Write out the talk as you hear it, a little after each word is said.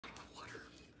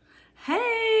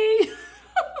Hey,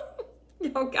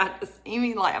 y'all got to see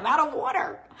me like I'm out of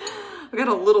water. I got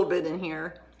a little bit in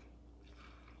here.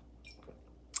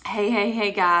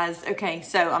 Hey, guys. Okay,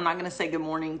 so I'm not going to say good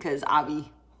morning because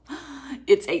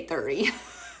it's 8:30.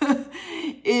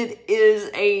 It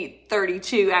is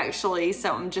 8:32 actually,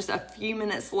 so I'm just a few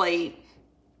minutes late.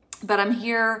 But I'm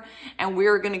here and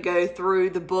we're going to go through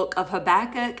the book of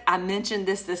Habakkuk. I mentioned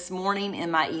this morning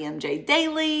in my EMJ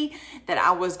Daily that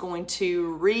I was going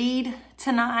to read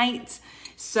tonight.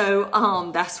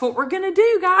 So that's what we're going to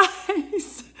do,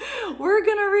 guys. We're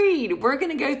going to read. We're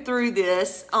going to go through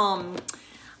this. I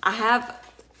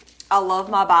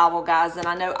love my Bible, guys, and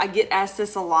I know I get asked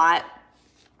this a lot.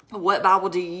 What Bible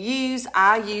do you use?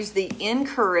 I use the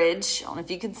Encourage. I don't know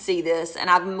if you can see this, and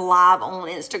I'm live on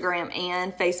Instagram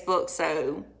and Facebook,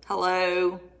 so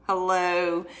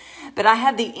hello. But I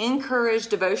have the Encourage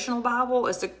Devotional Bible.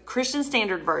 It's a Christian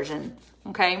Standard Version,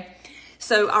 okay?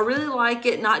 So I really like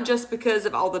it, not just because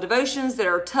of all the devotions that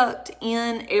are tucked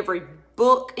in every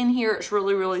book in here. It's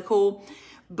really, really cool.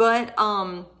 But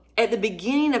at the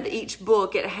beginning of each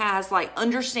book, it has like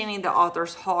understanding the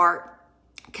author's heart,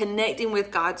 connecting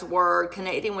with God's word,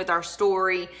 connecting with our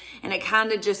story, and it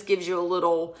kind of just gives you a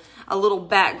little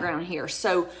background here.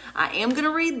 So I am going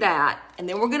to read that, and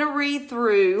then we're going to read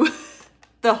through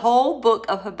the whole book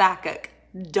of Habakkuk.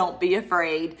 Don't be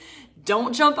afraid.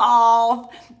 Don't jump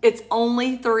off. It's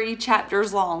only 3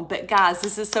 chapters long, but guys,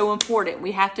 this is so important.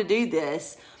 We have to do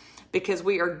this because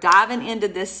we are diving into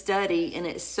this study, and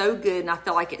it's so good, and I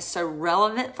feel like it's so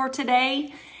relevant for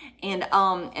today. And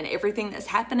everything that's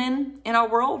happening in our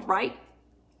world, right?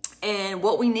 And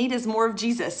what we need is more of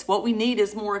Jesus. What we need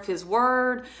is more of his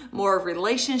word, more of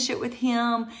relationship with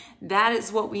him. That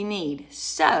is what we need.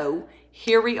 So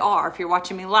here we are. If you're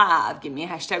watching me live, give me a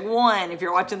 #1. If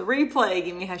you're watching the replay,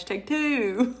 give me a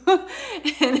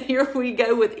 #2. And here we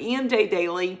go with EMJ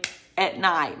Daily at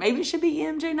night. Maybe it should be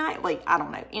EMJ Nightly. I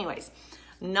don't know. Anyways,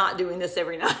 not doing this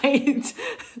every night.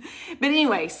 But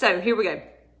anyway, so here we go.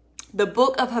 The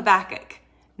book of Habakkuk.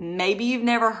 Maybe you've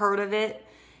never heard of it.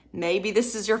 Maybe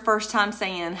this is your first time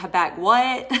saying Habakkuk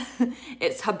what?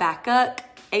 It's Habakkuk,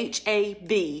 Habakkuk.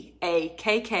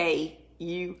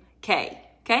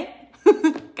 Okay?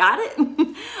 Got it?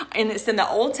 And it's in the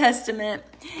Old Testament.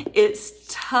 It's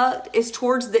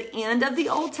towards the end of the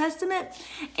Old Testament.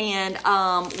 And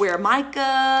where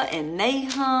Micah and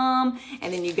Nahum,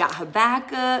 and then you got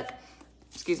Habakkuk.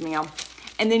 Excuse me, y'all.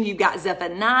 And then you've got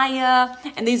Zephaniah,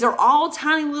 and these are all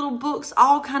tiny little books,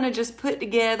 all kind of just put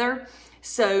together.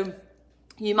 So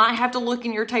you might have to look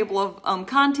in your table of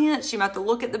contents. You might have to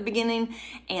look at the beginning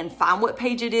and find what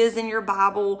page it is in your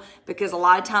Bible, because a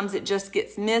lot of times it just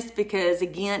gets missed because,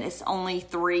 again, it's only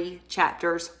 3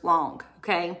 chapters long,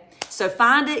 okay? So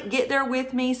find it, get there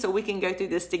with me so we can go through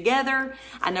this together.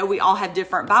 I know we all have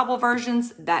different Bible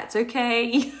versions. That's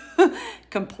okay.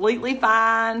 Completely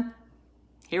fine.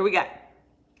 Here we go.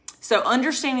 So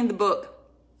understanding the book,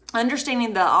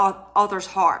 understanding the author's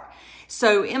heart.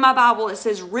 So in my Bible, it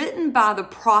says, written by the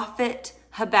prophet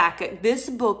Habakkuk. This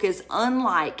book is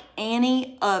unlike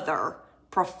any other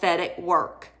prophetic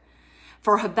work.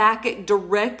 For Habakkuk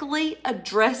directly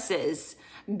addresses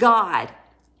God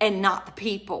and not the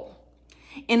people.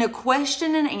 In a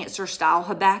question and answer style,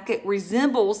 Habakkuk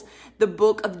resembles the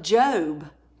book of Job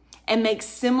and makes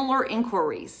similar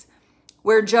inquiries.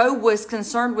 Where Job was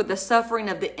concerned with the suffering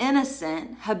of the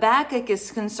innocent, Habakkuk is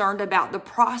concerned about the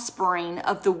prospering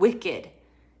of the wicked.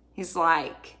 He's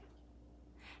like,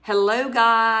 hello,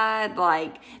 God,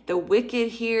 like the wicked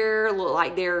here look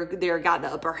like they're got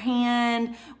the upper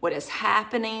hand. What is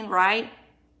happening, right?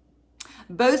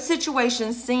 Both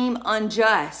situations seem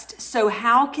unjust. So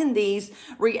how can these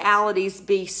realities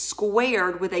be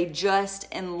squared with a just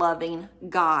and loving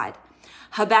God?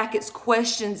 Habakkuk's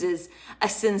questions is a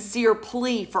sincere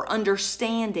plea for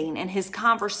understanding, and his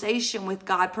conversation with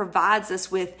God provides us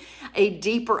with a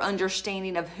deeper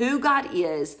understanding of who God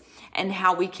is and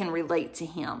how we can relate to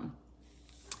him.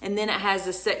 And then it has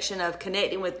a section of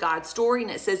connecting with God's story,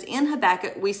 and it says, in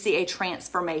Habakkuk, we see a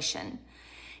transformation.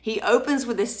 He opens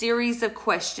with a series of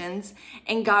questions,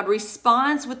 and God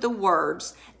responds with the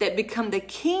words that become the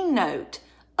keynote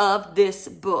of this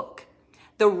book.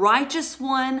 The righteous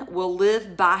one will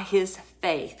live by his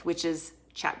faith, which is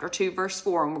chapter 2, verse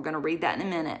 4, and we're going to read that in a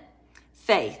minute.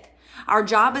 Faith. Our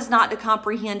job is not to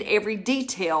comprehend every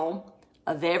detail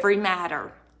of every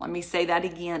matter. Let me say that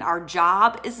again. Our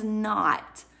job is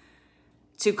not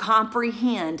to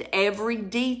comprehend every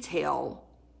detail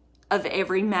of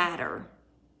every matter.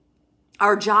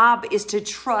 Our job is to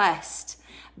trust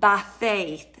by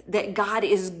faith that God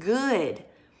is good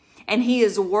and he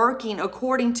is working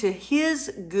according to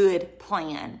his good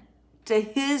plan,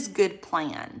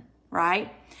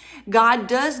 right? God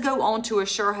does go on to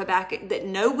assure Habakkuk that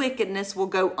no wickedness will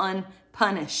go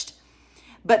unpunished,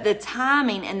 but the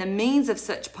timing and the means of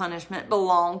such punishment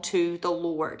belong to the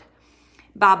Lord.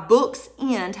 By book's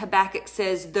end, Habakkuk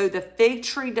says, though the fig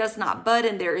tree does not bud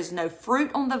and there is no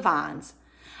fruit on the vines,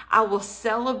 I will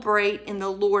celebrate in the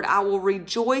Lord. I will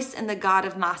rejoice in the God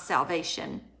of my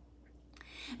salvation.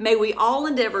 May we all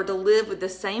endeavor to live with the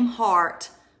same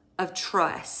heart of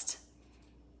trust.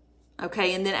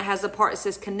 Okay, and then it has a part that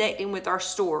says connecting with our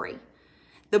story.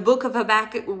 The book of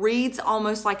Habakkuk reads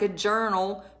almost like a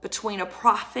journal between a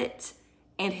prophet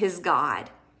and his God.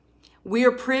 We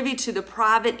are privy to the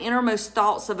private innermost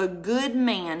thoughts of a good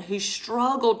man who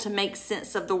struggled to make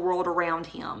sense of the world around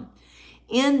him.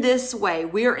 In this way,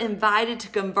 we are invited to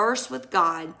converse with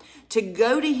God, to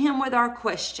go to him with our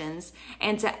questions,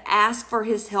 and to ask for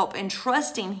his help and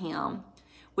trusting him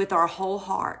with our whole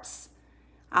hearts.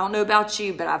 I don't know about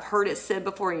you, but I've heard it said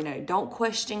before, don't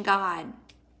question God.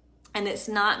 And it's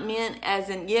not meant as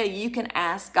in, you can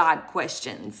ask God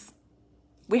questions.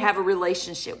 We have a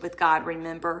relationship with God,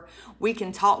 remember? We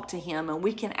can talk to him and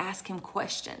we can ask him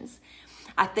questions.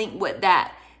 I think what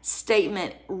that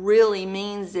statement really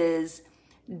means is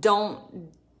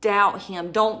don't doubt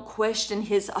him. Don't question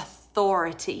his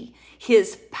authority,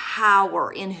 his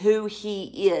power in who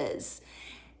he is.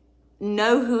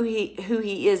 Know who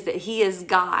he is, that he is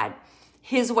God.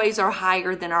 His ways are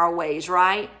higher than our ways,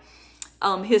 right?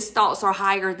 His thoughts are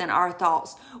higher than our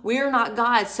thoughts. We are not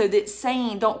God. So that's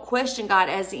saying don't question God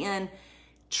as in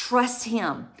trust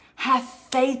him. Have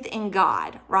faith in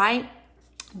God, right?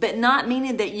 But not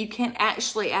meaning that you can't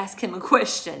actually ask him a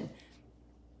question.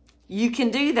 You can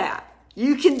do that.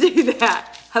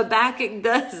 Habakkuk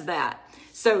does that.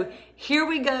 So here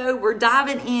we go. We're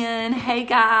diving in. Hey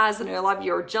guys, and a lot of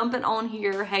you are jumping on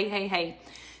here. Hey.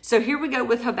 So here we go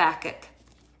with Habakkuk.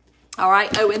 All right.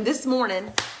 Oh, and this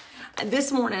morning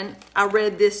I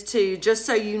read this too, just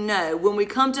so you know, when we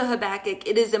come to Habakkuk,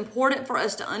 it is important for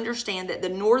us to understand that the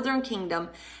northern kingdom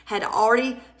had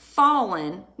already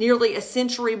fallen nearly a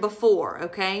century before,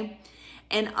 okay?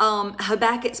 And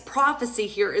Habakkuk's prophecy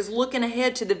here is looking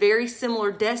ahead to the very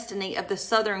similar destiny of the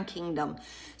southern kingdom.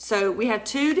 So we have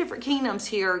two different kingdoms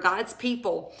here, God's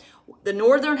people. The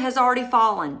northern has already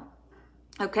fallen,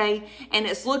 okay? And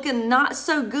it's looking not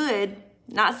so good,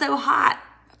 not so hot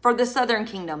for the southern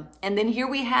kingdom. And then here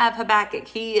we have Habakkuk.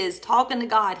 He is talking to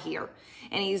God here,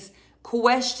 and he's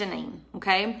questioning,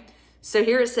 okay? So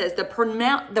here it says,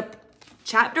 the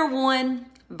chapter 1,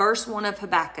 verse 1 of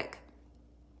Habakkuk.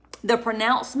 The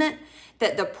pronouncement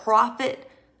that the prophet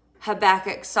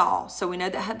Habakkuk saw. So we know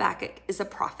that Habakkuk is a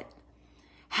prophet.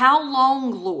 How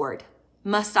long, Lord,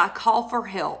 must I call for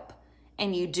help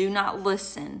and you do not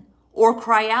listen, or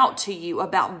cry out to you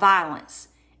about violence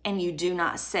and you do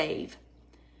not save?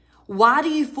 Why do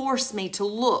you force me to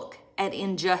look at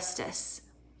injustice?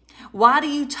 Why do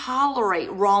you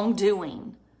tolerate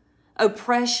wrongdoing?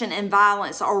 Oppression and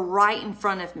violence are right in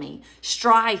front of me.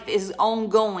 Strife is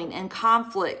ongoing and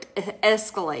conflict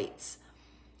escalates.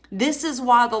 This is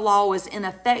why the law is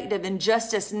ineffective and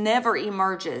justice never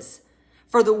emerges.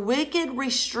 For the wicked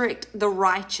restrict the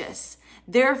righteous.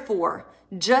 Therefore,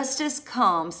 justice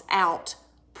comes out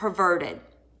perverted.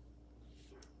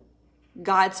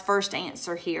 God's first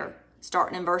answer here,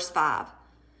 starting in verse 5.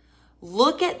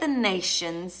 Look at the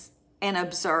nations and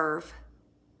observe.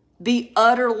 Be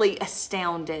utterly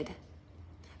astounded.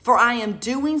 For I am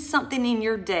doing something in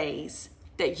your days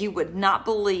that you would not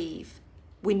believe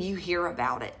when you hear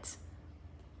about it.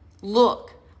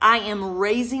 Look, I am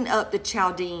raising up the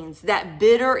Chaldeans, that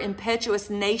bitter, impetuous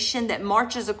nation that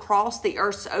marches across the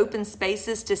earth's open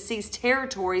spaces to seize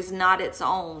territories not its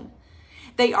own.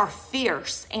 They are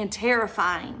fierce and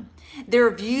terrifying.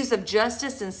 Their views of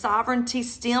justice and sovereignty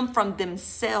stem from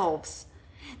themselves.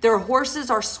 Their horses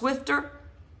are swifter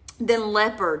than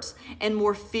leopards and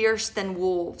more fierce than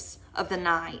wolves of the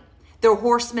night. Their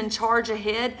horsemen charge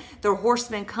ahead. Their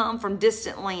horsemen come from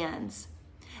distant lands.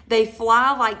 They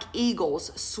fly like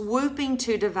eagles, swooping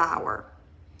to devour.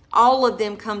 All of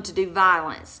them come to do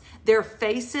violence. Their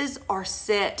faces are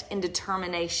set in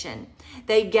determination.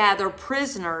 They gather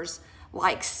prisoners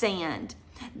like sand.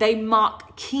 They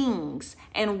mock kings,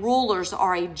 and rulers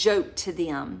are a joke to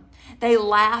them. They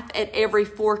laugh at every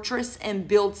fortress and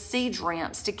build siege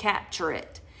ramps to capture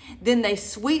it. Then they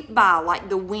sweep by like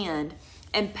the wind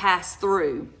and pass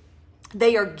through.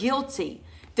 They are guilty.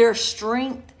 Their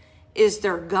strength is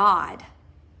their God.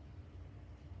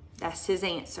 That's his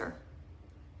answer.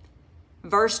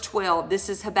 Verse 12, this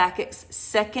is Habakkuk's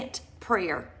second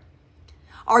prayer.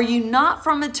 Are you not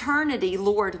from eternity,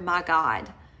 Lord my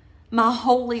God? My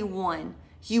Holy One,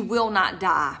 you will not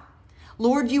die.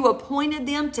 Lord, you appointed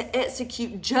them to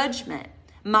execute judgment.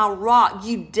 My rock,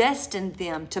 you destined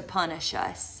them to punish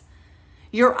us.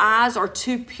 Your eyes are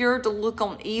too pure to look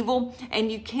on evil,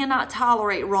 and you cannot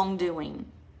tolerate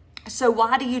wrongdoing. So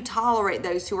why do you tolerate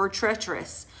those who are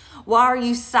treacherous? Why are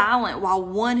you silent while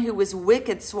one who is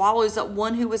wicked swallows up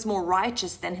one who is more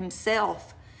righteous than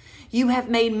himself? You have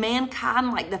made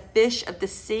mankind like the fish of the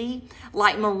sea,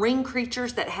 like marine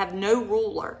creatures that have no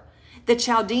ruler. The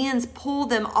Chaldeans pull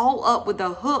them all up with a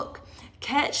hook,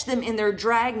 catch them in their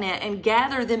dragnet, and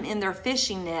gather them in their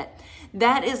fishing net.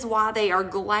 That is why they are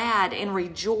glad and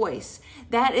rejoice.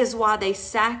 That is why they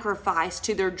sacrifice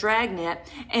to their dragnet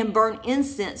and burn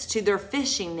incense to their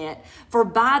fishing net. For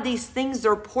by these things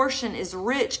their portion is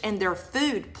rich and their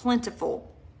food plentiful.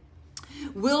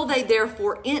 Will they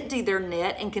therefore empty their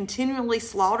net and continually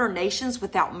slaughter nations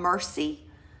without mercy?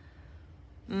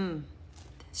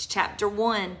 It's chapter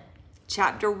 1.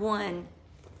 Chapter 1.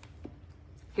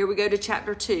 Here we go to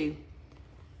chapter 2.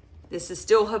 This is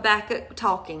still Habakkuk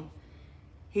talking.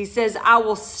 He says, I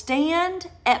will stand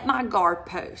at my guard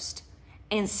post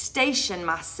and station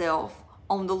myself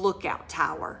on the lookout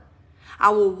tower. I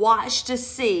will watch to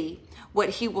see what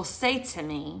he will say to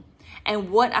me and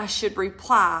what I should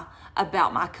reply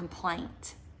about my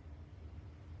complaint.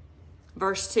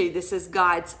 Verse 2, this is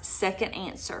God's second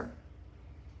answer.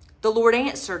 The Lord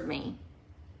answered me,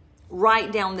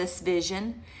 write down this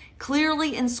vision,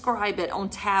 clearly inscribe it on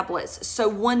tablets so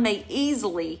one may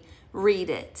easily read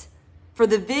it. For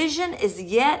the vision is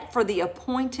yet for the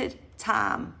appointed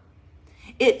time.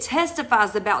 It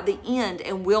testifies about the end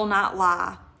and will not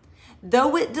lie.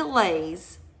 Though it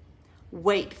delays,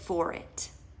 wait for it.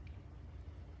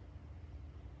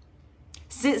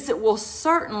 Since it will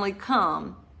certainly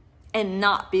come and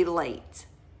not be late.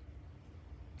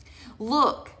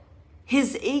 Look,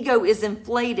 his ego is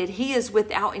inflated. He is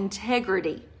without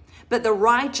integrity. But the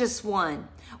righteous one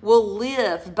will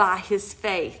live by his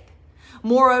faith.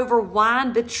 Moreover,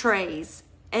 wine betrays.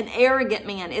 An arrogant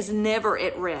man is never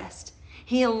at rest.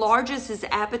 He enlarges his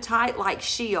appetite like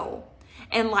Sheol,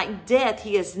 and like death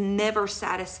he is never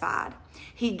satisfied.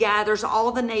 He gathers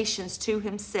all the nations to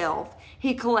himself.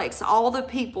 He collects all the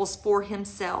peoples for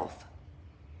himself.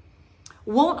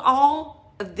 Won't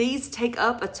all of these take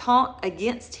up a taunt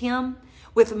against him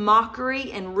with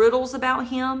mockery and riddles about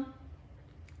him?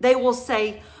 They will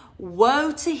say,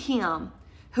 woe to him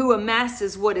who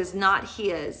amasses what is not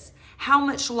his, how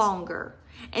much longer,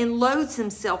 and loads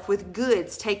himself with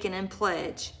goods taken in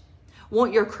pledge.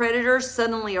 Won't your creditors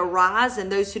suddenly arise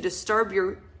and those who disturb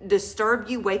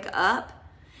you wake up?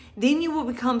 Then you will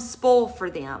become spoil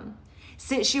for them.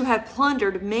 Since you have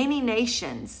plundered many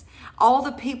nations, all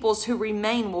the peoples who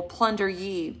remain will plunder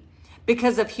you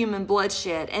because of human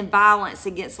bloodshed and violence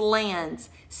against lands,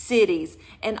 cities,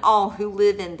 and all who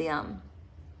live in them.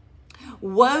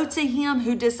 Woe to him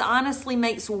who dishonestly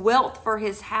makes wealth for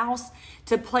his house,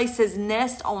 to place his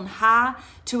nest on high,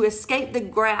 to escape the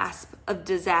grasp of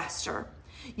disaster.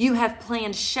 You have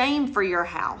planned shame for your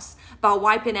house by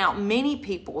wiping out many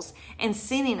peoples and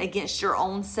sinning against your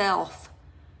own self.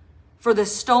 For the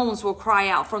stones will cry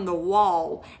out from the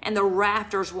wall, and the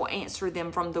rafters will answer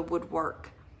them from the woodwork.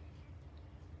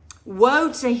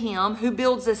 Woe to him who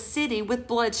builds a city with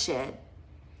bloodshed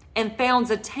and founds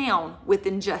a town with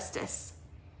injustice.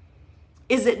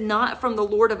 Is it not from the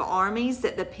Lord of armies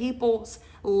that the peoples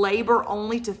labor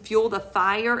only to fuel the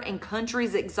fire and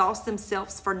countries exhaust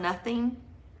themselves for nothing?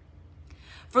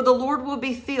 For the earth will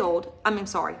be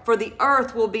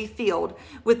filled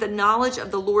with the knowledge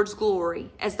of the Lord's glory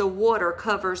as the water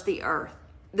covers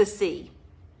the sea.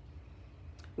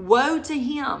 Woe to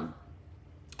him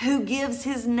who gives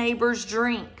his neighbors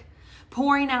drink,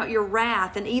 pouring out your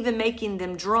wrath and even making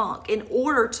them drunk in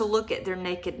order to look at their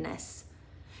nakedness.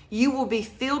 You will be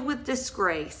filled with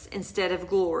disgrace instead of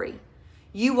glory.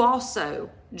 You also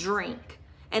drink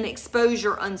and expose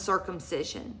your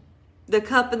uncircumcision. The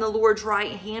cup in the Lord's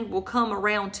right hand will come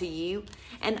around to you,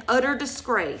 and utter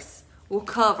disgrace will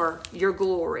cover your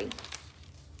glory.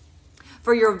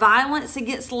 For your violence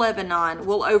against Lebanon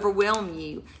will overwhelm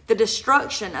you. The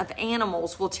destruction of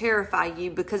animals will terrify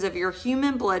you because of your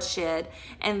human bloodshed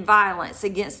and violence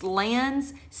against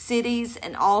lands, cities,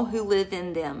 and all who live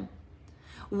in them.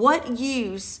 What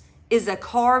use is a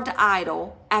carved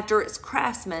idol after its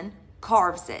craftsman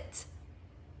carves it?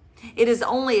 It is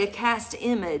only a cast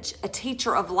image, a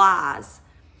teacher of lies.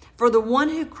 For the one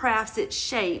who crafts its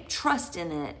shape trusts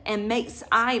in it and makes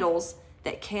idols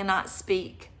that cannot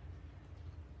speak.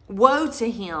 Woe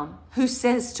to him who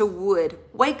says to wood,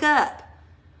 wake up,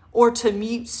 or to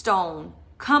mute stone,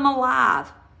 come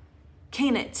alive.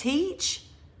 Can it teach?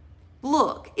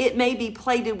 Look, it may be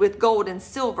plated with gold and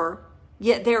silver,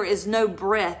 yet there is no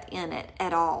breath in it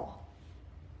at all.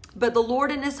 But the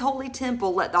Lord in his holy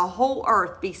temple, let the whole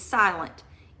earth be silent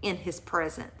in his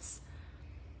presence.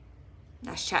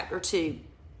 That's chapter 2.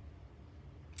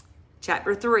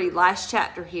 Chapter 3, last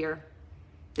chapter here.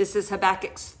 This is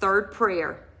Habakkuk's third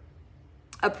prayer.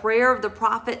 A prayer of the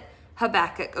prophet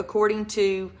Habakkuk according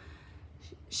to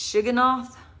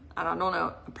Shigionoth. I don't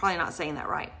know. I'm probably not saying that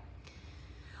right.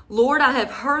 Lord, I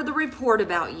have heard the report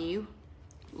about you.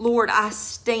 Lord, I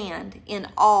stand in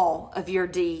awe of your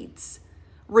deeds.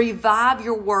 Revive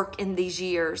your work in these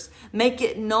years. Make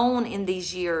it known in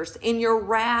these years. In your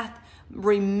wrath,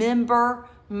 remember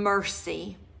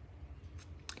mercy.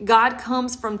 God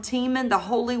comes from Teman, the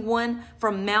Holy One,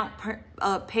 from Mount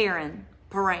Paran,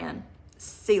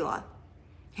 Selah.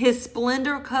 His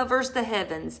splendor covers the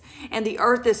heavens, and the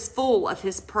earth is full of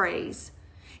his praise.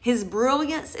 His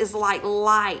brilliance is like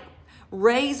light.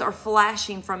 Rays are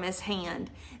flashing from his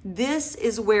hand. This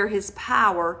is where his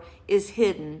power is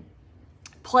hidden.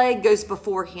 Plague goes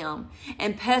before him,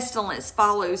 and pestilence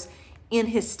follows in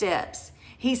his steps.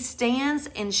 He stands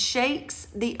and shakes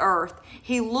the earth.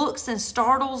 He looks and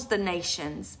startles the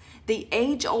nations. The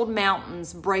age-old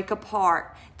mountains break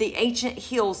apart. The ancient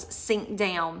hills sink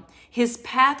down. His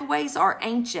pathways are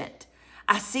ancient.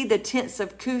 I see the tents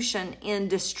of Cushan in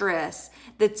distress.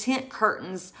 The tent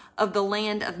curtains of the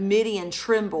land of Midian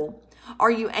tremble.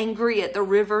 Are you angry at the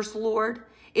rivers, Lord?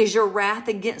 Is your wrath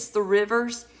against the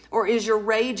rivers? Or is your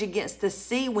rage against the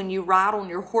sea when you ride on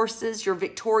your horses, your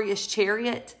victorious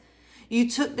chariot? You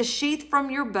took the sheath from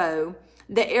your bow.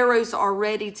 The arrows are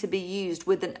ready to be used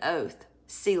with an oath.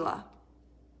 Selah.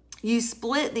 You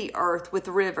split the earth with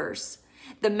rivers.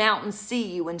 The mountains see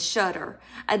you and shudder.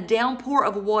 A downpour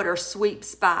of water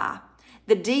sweeps by.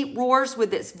 The deep roars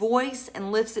with its voice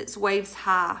and lifts its waves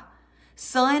high.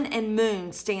 Sun and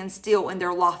moon stand still in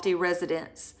their lofty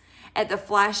residence. At the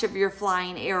flash of your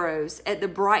flying arrows, at the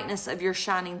brightness of your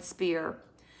shining spear.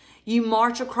 You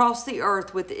march across the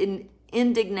earth with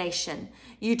indignation.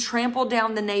 You trample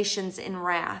down the nations in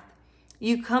wrath.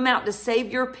 You come out to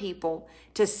save your people,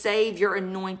 to save your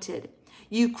anointed.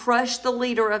 You crush the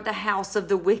leader of the house of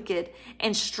the wicked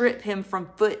and strip him from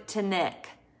foot to neck.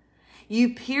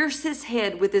 You pierce his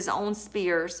head with his own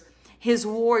spears. His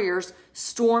warriors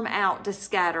storm out to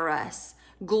scatter us,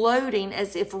 gloating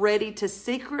as if ready to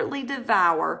secretly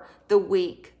devour the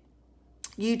weak.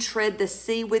 You tread the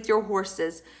sea with your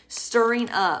horses, stirring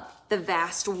up the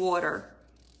vast water.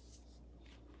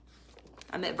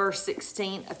 I'm at verse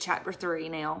 16 of chapter 3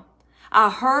 now. I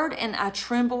heard and I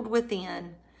trembled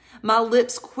within. My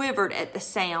lips quivered at the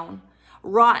sound.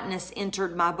 Rottenness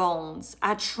entered my bones.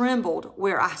 I trembled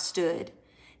where I stood.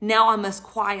 Now I must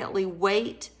quietly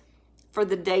wait for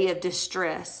the day of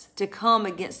distress to come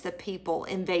against the people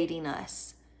invading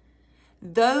us.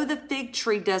 Though the fig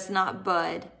tree does not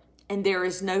bud, and there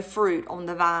is no fruit on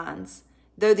the vines,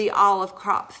 though the olive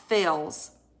crop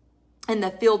fails, and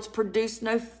the fields produce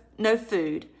no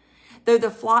food, though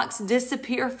the flocks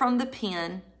disappear from the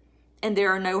pen, and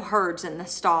there are no herds in the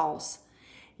stalls,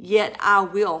 yet I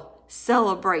will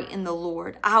celebrate in the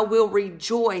Lord. I will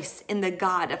rejoice in the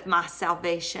God of my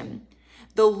salvation.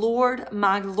 The Lord,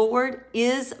 my Lord,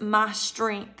 is my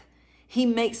strength. He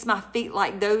makes my feet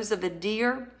like those of a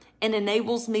deer and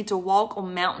enables me to walk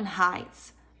on mountain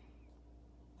heights.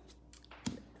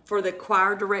 For the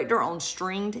choir director on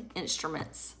stringed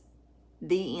instruments.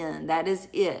 The end. That is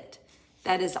it.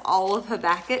 That is all of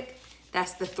Habakkuk.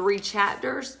 That's the 3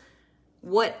 chapters.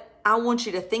 What I want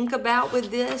you to think about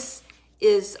with this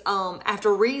is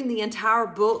after reading the entire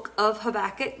book of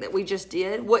Habakkuk that we just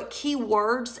did, what key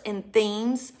words and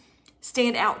themes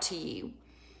stand out to you?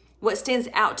 What stands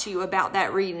out to you about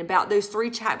that reading, about those 3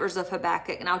 chapters of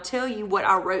Habakkuk? And I'll tell you what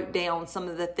I wrote down, some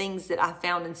of the things that I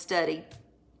found and studied.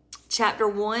 Chapter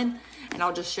 1, and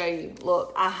I'll just show you.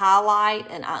 Look, I highlight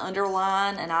and I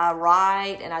underline and I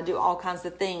write and I do all kinds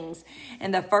of things.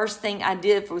 And the first thing I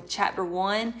did with chapter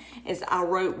 1 is I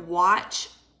wrote watch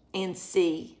and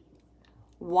see.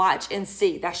 Watch and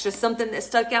see. That's just something that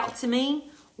stuck out to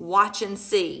me. Watch and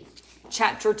see.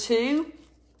 Chapter 2,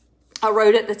 I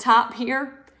wrote at the top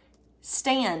here,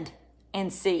 stand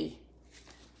and see.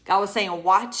 God was saying,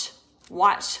 watch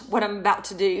what I'm about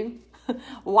to do.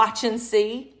 Watch and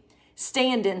see.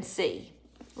 Stand and see,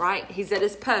 right? He's at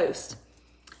his post.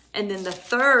 And then the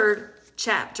 3rd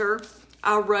chapter,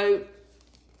 I wrote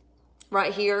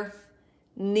right here,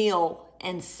 kneel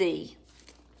and see.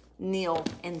 Kneel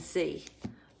and see,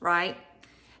 right?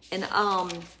 And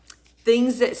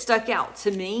things that stuck out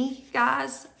to me,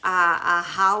 guys. I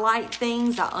highlight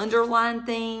things, I underline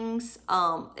things,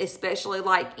 especially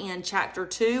like in chapter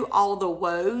 2, all the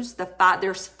woes,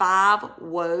 there's 5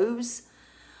 woes,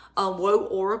 woe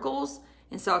oracles.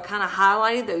 And so I kind of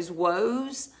highlighted those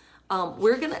woes.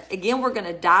 We're going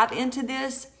to dive into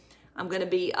this. I'm going to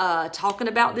be talking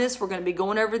about this. We're going to be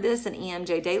going over this in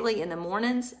EMJ Daily in the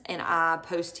mornings. And I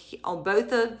post on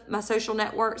both of my social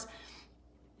networks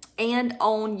and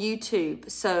on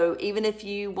YouTube. So even if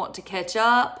you want to catch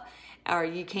up or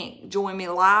you can't join me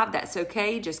live, that's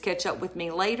okay. Just catch up with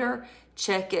me later.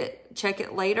 Check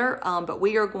it later. But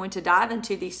we are going to dive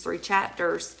into these 3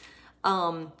 chapters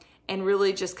and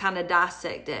really just kind of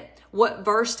dissect it. What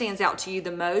verse stands out to you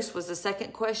the most was the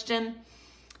second question.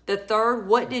 The third,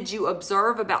 what did you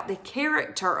observe about the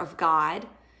character of God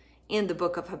in the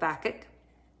book of Habakkuk?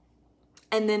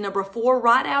 And then number 4,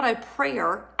 write out a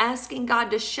prayer asking God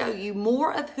to show you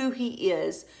more of who he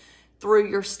is through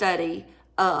your study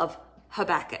of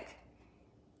Habakkuk.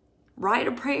 Write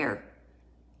a prayer.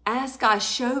 Ask God,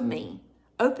 show me.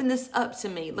 Open this up to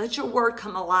me. Let your word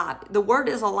come alive. The word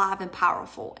is alive and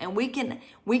powerful. And we can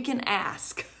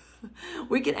ask.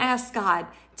 We can ask God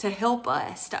to help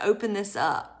us to open this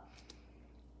up.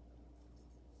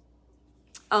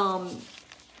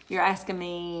 You're asking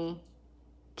me,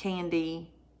 Candy,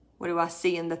 what do I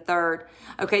see in the third?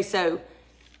 Okay, so,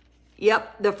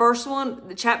 yep, the first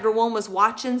one, chapter 1 was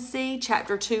watch and see.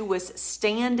 Chapter 2 was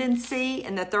stand and see.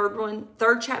 And the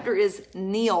third chapter is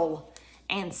kneel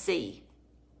and see.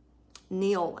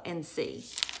 Kneel and see.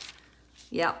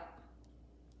 Yep.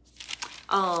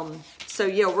 So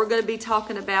yeah, we're going to be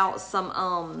talking about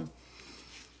some,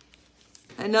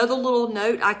 another little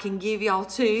note I can give y'all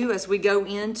too as we go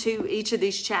into each of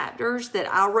these chapters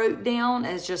that I wrote down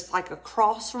as just like a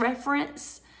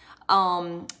cross-reference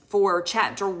for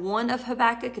chapter 1 of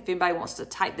Habakkuk. If anybody wants to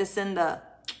type this in the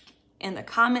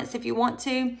comments if you want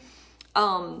to.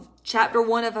 Chapter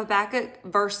 1 of Habakkuk,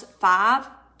 verse 5.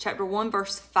 Chapter 1,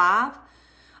 verse 5.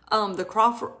 The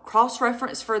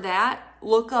cross-reference for that,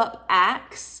 look up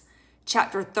Acts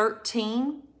chapter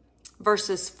 13,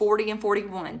 verses 40 and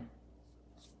 41.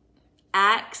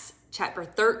 Acts chapter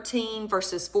 13,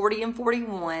 verses 40 and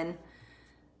 41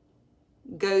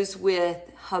 goes with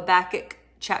Habakkuk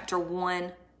chapter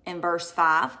 1 and verse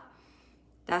 5.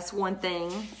 That's one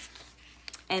thing.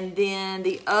 And then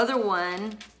the other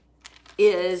one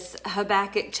is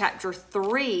Habakkuk chapter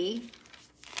 3,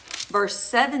 verse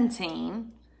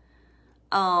 17,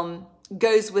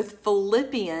 goes with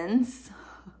Philippians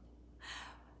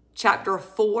chapter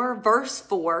 4, verse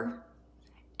 4,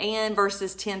 and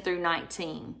verses 10 through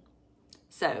 19.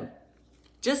 So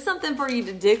just something for you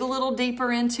to dig a little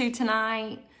deeper into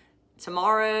tonight,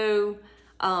 tomorrow,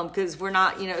 because we're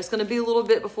not, it's going to be a little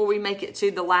bit before we make it to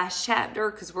the last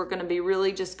chapter because we're going to be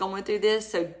really just going through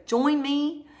this. So join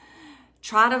me,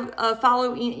 try to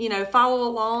follow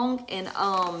along,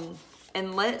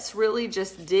 and let's really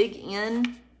just dig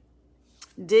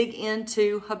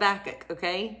into Habakkuk,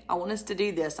 okay? I want us to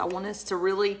do this. I want us to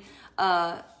really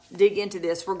dig into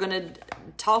this. We're going to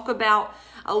talk about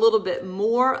a little bit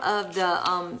more of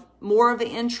the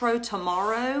intro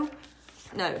tomorrow.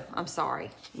 No, I'm sorry.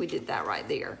 We did that right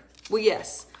there. Well,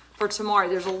 yes, for tomorrow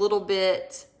there's a little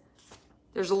bit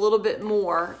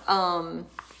more.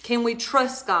 Can we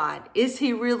trust God? Is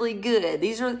he really good?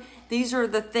 These are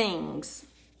the things.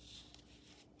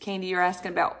 Candy, you're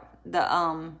asking about the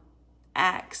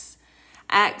Acts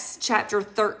chapter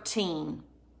 13.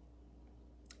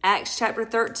 Acts chapter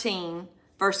 13,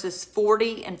 verses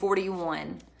 40 and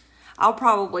 41. I'll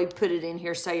probably put it in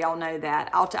here so y'all know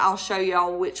that. I'll show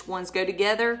y'all which ones go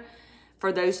together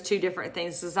for those 2 different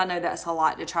things, because I know that's a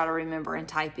lot to try to remember and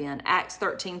type in. Acts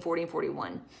 13, 40, and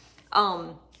 41.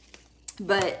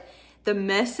 But the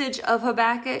message of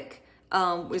Habakkuk,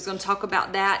 we're going to talk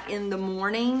about that in the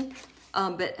morning.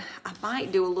 But I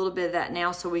might do a little bit of that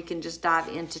now so we can just dive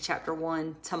into chapter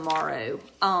 1 tomorrow.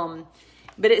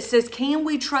 But it says, can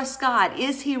we trust God?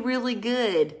 Is he really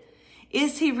good?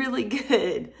 Is he really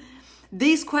good?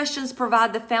 These questions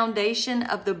provide the foundation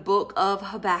of the book of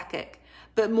Habakkuk.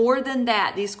 But more than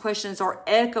that, these questions are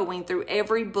echoing through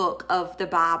every book of the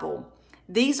Bible.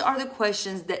 These are the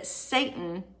questions that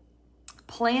Satan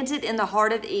planted in the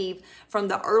heart of Eve from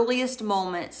the earliest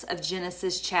moments of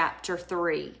Genesis chapter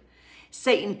 3.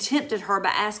 Satan tempted her by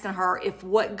asking her if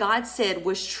what God said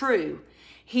was true.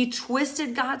 He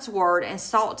twisted God's word and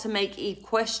sought to make Eve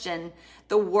question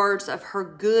the words of her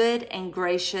good and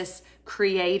gracious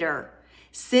Creator.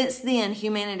 Since then,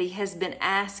 humanity has been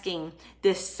asking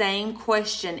this same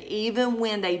question, even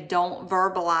when they don't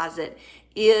verbalize it.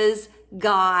 Is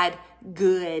God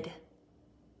good?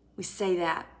 We say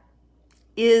that.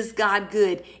 Is God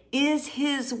good? Is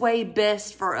his way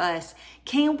best for us?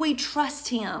 Can we trust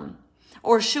him?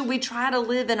 Or should we try to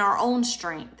live in our own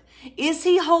strength? Is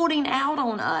he holding out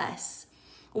on us?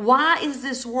 Why is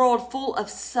this world full of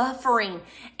suffering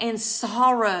and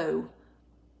sorrow?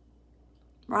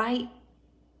 Right?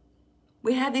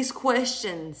 We have these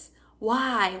questions.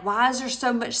 Why? Why is there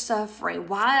so much suffering?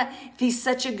 Why, if he's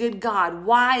such a good God,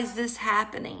 why is this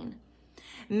happening?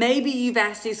 Maybe you've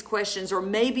asked these questions, or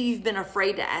maybe you've been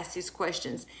afraid to ask these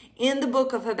questions. In the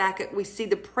book of Habakkuk, we see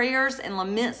the prayers and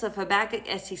laments of Habakkuk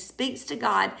as he speaks to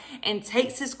God and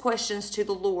takes his questions to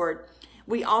the Lord.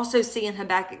 We also see in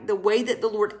Habakkuk the way that the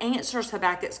Lord answers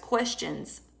Habakkuk's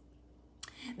questions.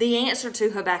 The answer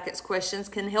to Habakkuk's questions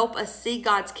can help us see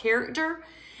God's character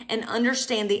and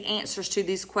understand the answers to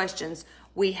these questions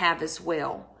we have as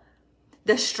well.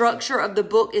 The structure of the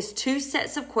book is 2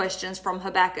 sets of questions from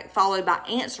Habakkuk, followed by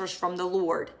answers from the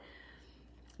Lord.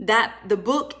 The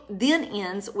book then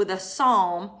ends with a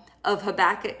psalm of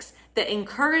Habakkuk's that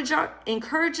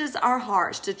encourages our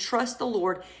hearts to trust the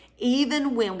Lord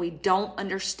even when we don't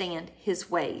understand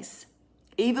his ways.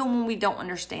 Even when we don't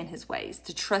understand his ways,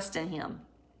 to trust in him.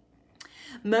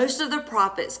 Most of the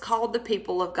prophets called the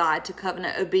people of God to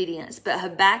covenant obedience, but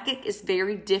Habakkuk is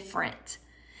very different.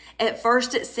 At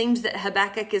first, it seems that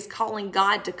Habakkuk is calling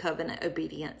God to covenant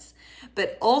obedience.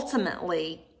 But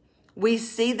ultimately, we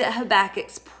see that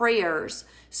Habakkuk's prayers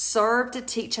serve to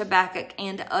teach Habakkuk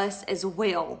and us as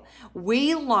well.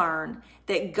 We learn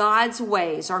that God's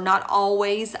ways are not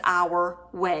always our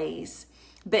ways,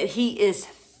 but he is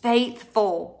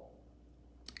faithful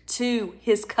to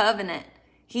his covenant.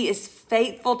 He is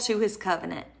faithful to his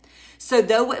covenant. So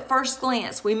though at first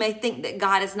glance we may think that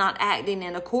God is not acting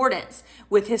in accordance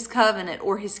with his covenant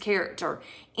or his character,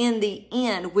 in the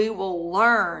end we will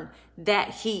learn that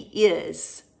he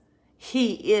is.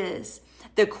 He is.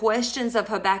 The questions of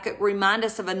Habakkuk remind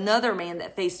us of another man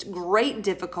that faced great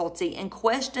difficulty and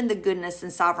questioned the goodness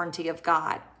and sovereignty of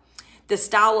God. The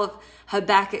style of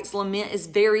Habakkuk's lament is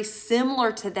very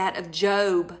similar to that of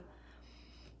Job.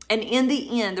 And in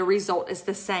the end, the result is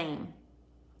the same.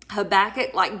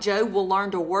 Habakkuk, like Job, will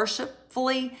learn to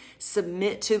worshipfully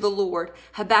submit to the Lord.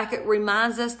 Habakkuk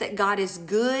reminds us that God is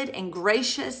good and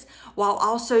gracious while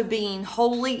also being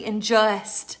holy and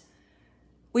just.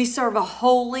 We serve a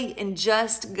holy and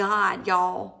just God,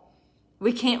 y'all.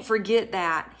 We can't forget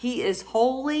that. He is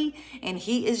holy and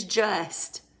he is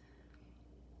just.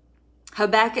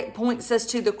 Habakkuk points us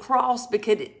to the cross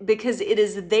because it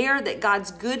is there that God's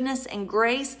goodness and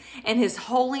grace and his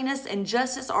holiness and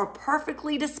justice are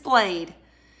perfectly displayed.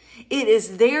 It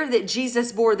is there that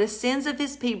Jesus bore the sins of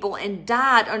his people and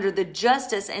died under the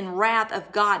justice and wrath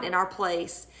of God in our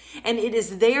place. And it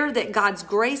is there that God's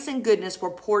grace and goodness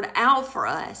were poured out for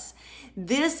us.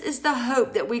 This is the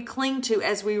hope that we cling to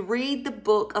as we read the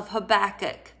book of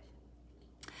Habakkuk.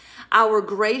 Our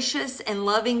gracious and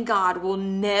loving God will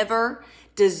never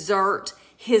desert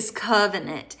his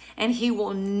covenant, and he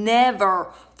will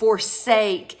never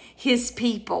forsake his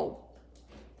people.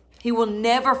 He will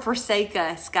never forsake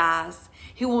us, guys.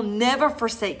 He will never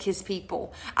forsake his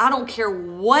people. I don't care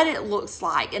what it looks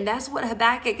like, and that's what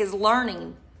Habakkuk is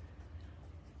learning.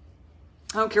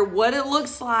 I don't care what it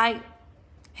looks like.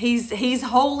 He's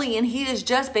holy and he is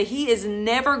just, but he is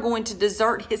never going to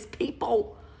desert his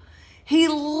people. He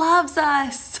loves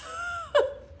us.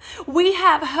 We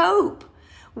have hope.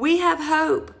 We have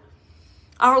hope.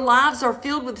 Our lives are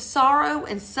filled with sorrow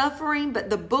and suffering, but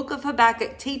the book of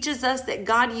Habakkuk teaches us that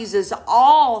God uses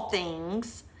all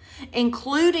things,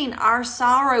 including our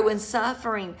sorrow and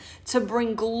suffering, to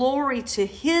bring glory to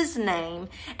his name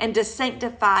and to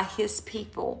sanctify his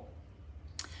people.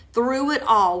 Through it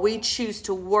all, we choose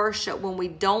to worship when we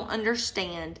don't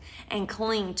understand and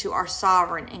cling to our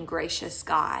sovereign and gracious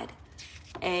God.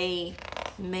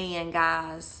 Amen,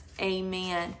 guys.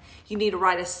 Amen. You need to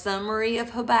write a summary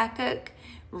of Habakkuk.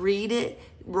 Read it.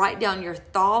 Write down your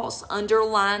thoughts.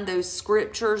 Underline those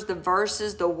scriptures, the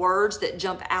verses, the words that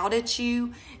jump out at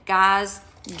you. Guys,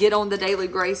 get on the Daily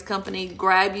Grace Company.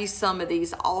 Grab you some of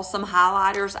these awesome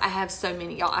highlighters. I have so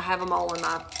many, y'all. I have them all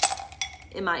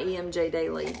in my EMJ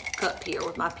Daily cup here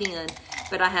with my pen.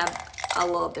 But I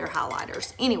love their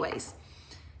highlighters. Anyways,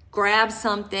 grab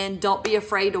something. Don't be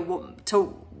afraid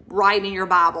to write in your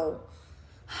Bible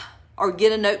or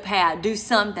get a notepad. Do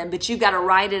something, but you got to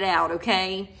write it out,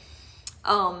 okay?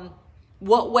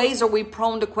 What ways are we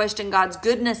prone to question God's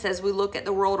goodness as we look at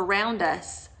the world around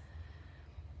us?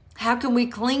 How can we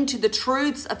cling to the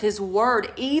truths of his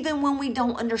word even when we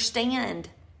don't understand?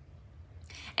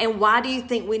 And why do you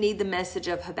think we need the message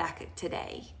of Habakkuk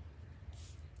today?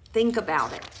 Think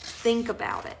about it. Think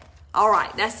about it. All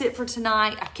right, that's it for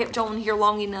tonight. I kept you on here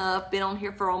long enough. Been on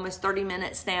here for almost 30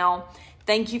 minutes now.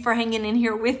 Thank you for hanging in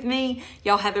here with me.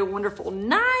 Y'all have a wonderful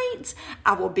night.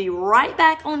 I will be right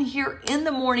back on here in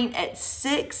the morning at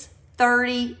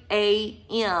 6:30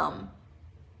 a.m.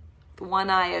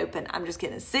 One eye open. I'm just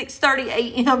kidding. 6:30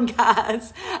 a.m.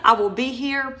 guys. I will be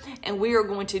here and we are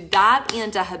going to dive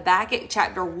into Habakkuk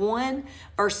chapter 1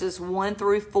 verses 1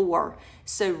 through 4.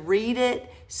 So read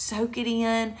it, soak it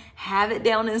in, have it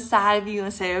down inside of you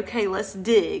and say, okay, let's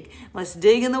dig. Let's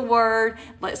dig in the word.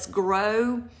 Let's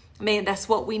grow. Man, that's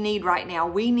what we need right now.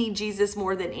 We need Jesus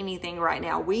more than anything right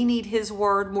now. We need his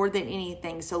word more than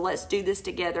anything. So let's do this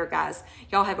together, guys.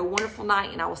 Y'all have a wonderful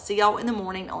night and I will see y'all in the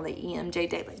morning on the EMJ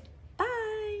Daily.